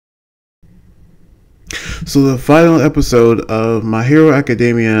So the final episode of My Hero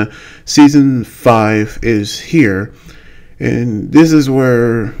Academia Season 5 is here. And this is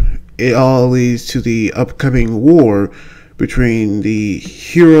where it all leads to the upcoming war between the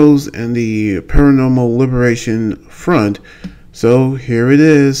heroes and the Paranormal Liberation Front. So here it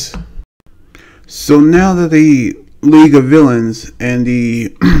is. So now that the League of Villains and the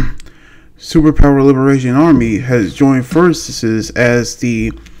Superpower Liberation Army has joined forces as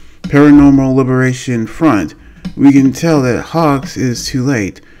the Paranormal Liberation Front, we can tell that Hawks is too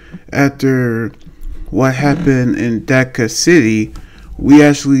late. After what happened in Dhaka City, we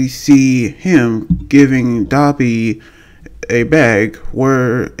actually see him giving Dobby a bag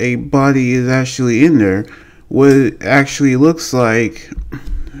where a body is actually in there. What actually looks like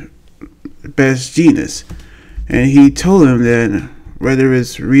Best Genius. And he told him that whether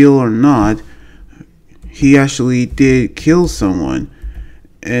it's real or not, he actually did kill someone.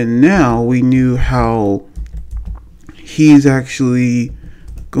 And now we knew how he's actually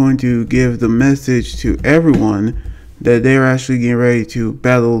going to give the message to everyone that they're actually getting ready to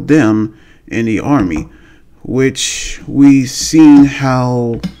battle them in the army. Which we seen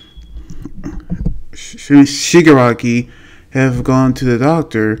how Shigaraki have gone to the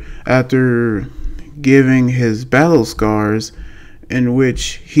doctor after giving his battle scars, in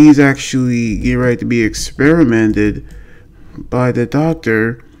which he's actually getting ready to be experimented by the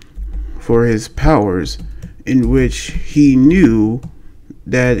doctor for his powers, in which he knew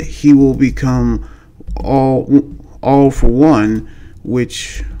that he will become all for one,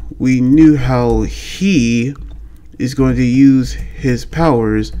 which we knew how he is going to use his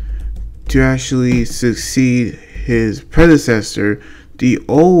powers to actually succeed his predecessor, the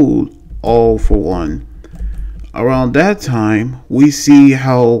old All for One. Around that time, we see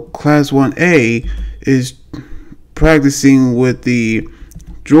how Class 1A is practicing with the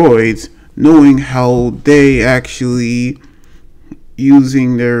droids, knowing how they actually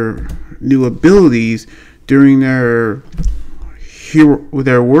using their new abilities during their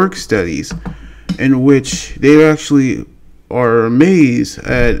work studies, in which they actually are amazed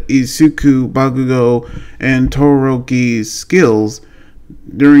at Izuku, Bakugo, and Todoroki's skills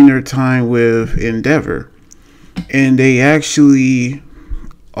during their time with Endeavor. And they actually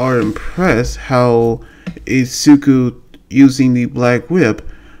are impressed how Izuku using the Black Whip,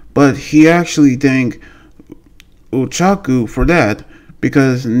 but he actually thanked Uchaku for that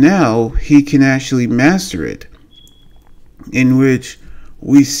because now he can actually master it. In which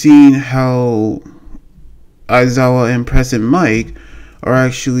we seen how Aizawa and President Mike are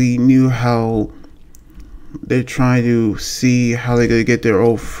actually knew how they're trying to see how they're going to get their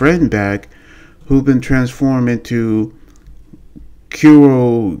old friend back, who've been transformed into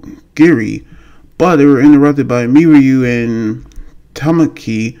Kurogiri, but they were interrupted by Miuryu and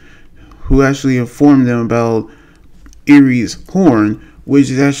Tamaki, who actually informed them about Eri's horn,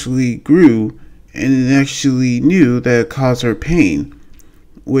 which actually grew and it actually knew that it caused her pain,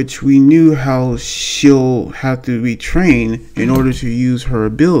 which we knew how she'll have to be trained in order to use her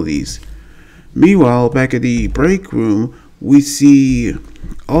abilities. Meanwhile, back at the break room, we see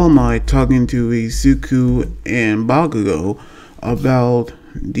All Might talking to Izuku and Bakugo about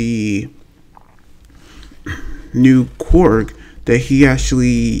the new quirk that he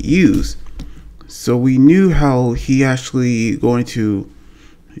actually used. So we knew how he actually going to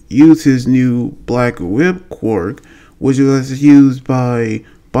use his new Black Whip quirk, which was used by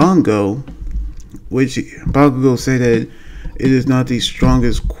Bongo, which Bakugo said that it is not the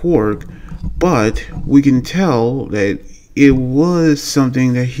strongest quirk, but we can tell that it was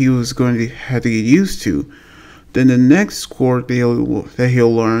something that he was going to have to get used to. Then the next quirk that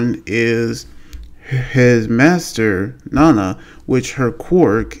he'll learn is his master, Nana, which her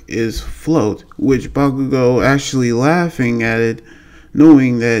quirk is Float, which Bakugo actually laughing at it,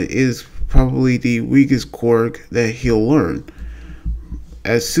 knowing that it is probably the weakest quirk that he'll learn.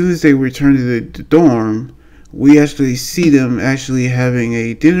 As soon as they return to the dorm, we actually see them actually having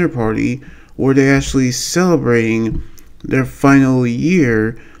a dinner party where they're actually celebrating their final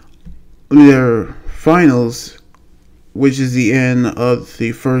year, their finals, which is the end of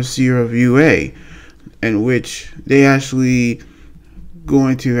the first year of UA, in which they actually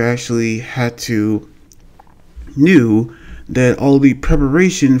going to actually had to knew that all the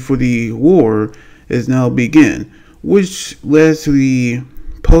preparation for the war is now begin, which led to the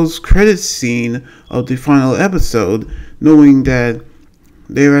post-credit scene of the final episode, knowing that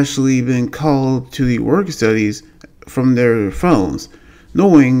they've actually been called to the work studies from their phones,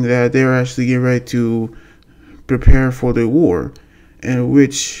 knowing that they're actually getting ready to prepare for the war, in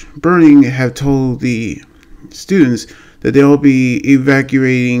which Burning have told the students that they'll be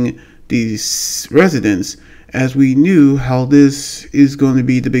evacuating these residents, as we knew how this is going to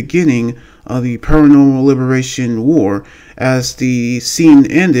be the beginning of the Paranormal Liberation War, as the scene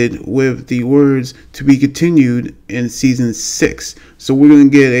ended with the words "to be continued" in season 6. So we're going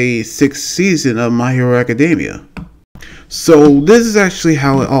to get a 6th season of My Hero Academia. So this is actually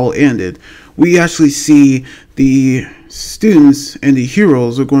how it all ended. We actually see the students and the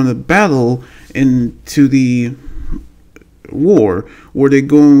heroes are going to battle into the war, where they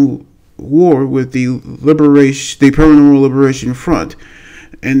go war with the Paranormal Liberation Front.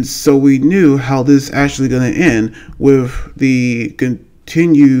 And so we knew how this is actually going to end with the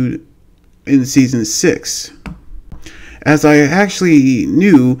continued in season 6. As I actually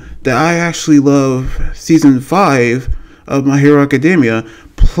knew that I actually love season 5 of My Hero Academia,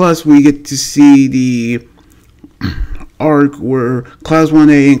 plus we get to see the arc where Class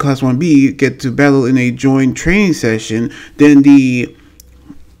 1A and Class 1B get to battle in a joint training session, then the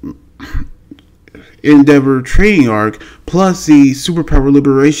Endeavor training arc, plus the Superpower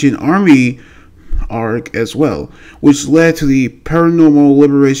Liberation Army arc as well, which led to the Paranormal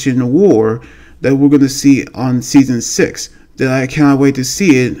Liberation War that we're going to see on season 6. That I cannot wait to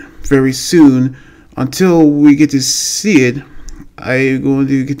see it very soon. Until we get to see it, I'm going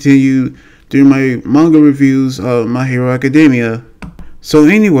to continue doing my manga reviews of My Hero Academia. So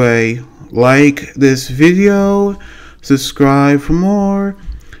anyway, like this video, subscribe for more,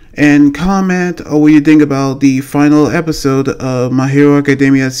 and comment on what you think about the final episode of My Hero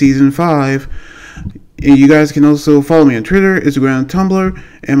Academia Season 5. And you guys can also follow me on Twitter, Instagram, Tumblr,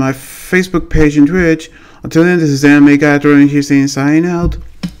 and my Facebook page and Twitch. Until then, this is Anime Guy throwing here saying sign out.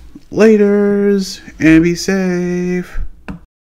 Laters, and be safe.